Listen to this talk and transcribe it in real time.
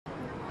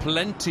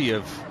plenty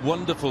of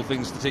wonderful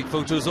things to take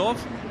photos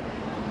of,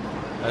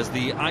 as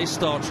the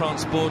I-Star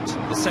transport,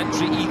 the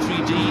Sentry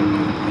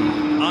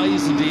E3D,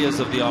 eyes and ears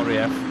of the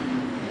RAF,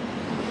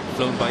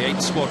 flown by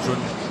 8th Squadron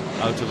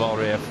out of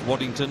RAF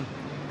Waddington.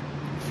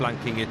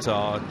 Flanking it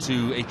are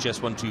 2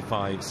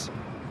 HS-125s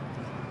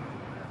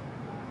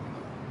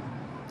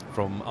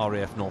from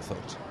RAF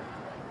Northolt.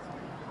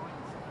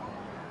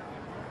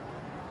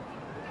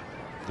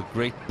 The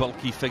great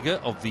bulky figure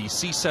of the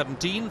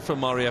C-17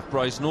 from RAF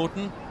Bryce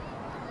Norton,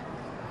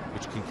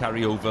 which can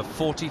carry over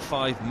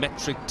 45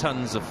 metric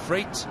tons of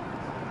freight,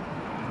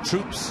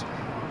 troops,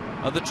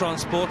 other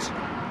transport.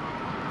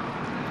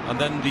 And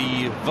then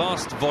the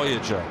vast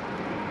Voyager,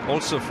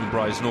 also from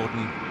Bryce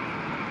Norton,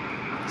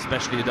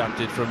 specially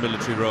adapted for a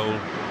military role,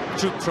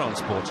 troop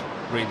transport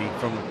really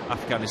from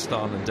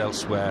Afghanistan and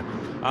elsewhere.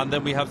 And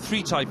then we have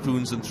 3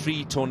 Typhoons and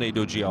 3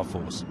 Tornado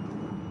GR4s.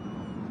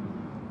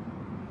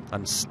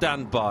 And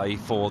stand by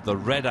for the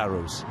Red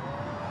Arrows.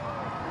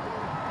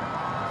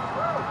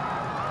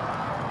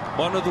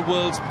 One of the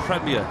world's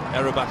premier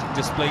aerobatic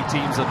display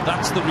teams, and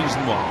that's the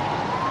reason why.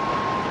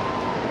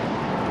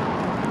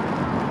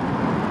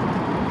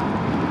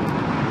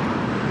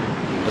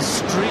 A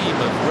stream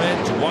of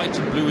red, white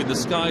and blue in the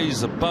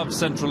skies above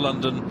central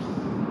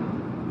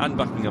London and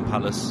Buckingham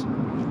Palace,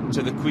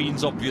 to the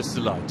Queen's obvious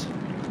delight.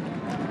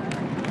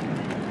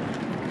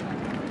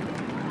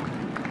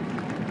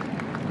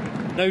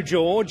 No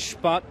George,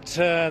 but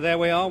there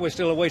we are. We're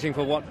still awaiting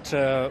for what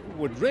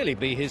would really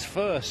be his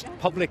first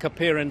public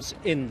appearance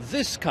in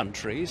this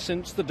country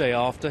since the day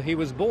after he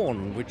was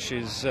born, which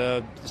is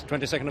the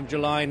 22nd of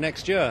July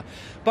next year.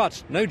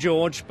 But no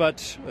George,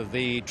 but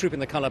the Troop in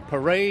the Colour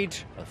parade,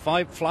 a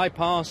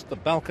flypast, the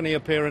balcony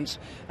appearance,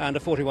 and a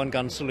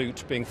 41-gun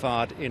salute being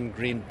fired in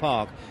Green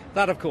Park.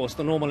 That, of course,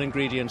 the normal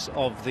ingredients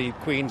of the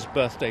Queen's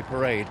birthday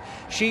parade.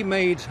 She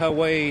made her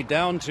way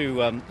down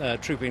to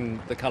Troop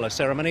in the Colour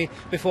ceremony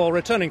before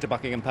returning to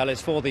Buckingham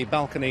Palace for the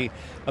balcony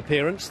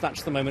appearance.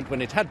 That's the moment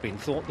when it had been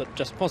thought that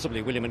just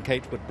possibly William and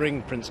Kate would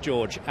bring Prince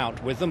George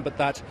out with them, but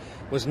that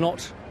was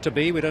not to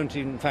be. We don't,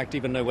 in fact,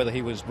 even know whether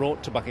he was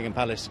brought to Buckingham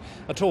Palace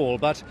at all.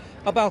 But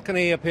a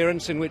balcony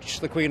appearance in which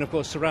the Queen, of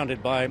course,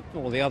 surrounded by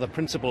all the other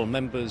principal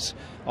members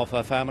of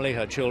her family,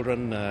 her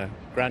children,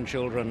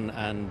 grandchildren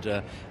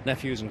and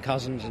nephews and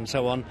cousins and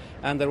so on,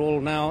 and they're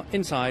all now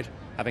inside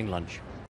having lunch.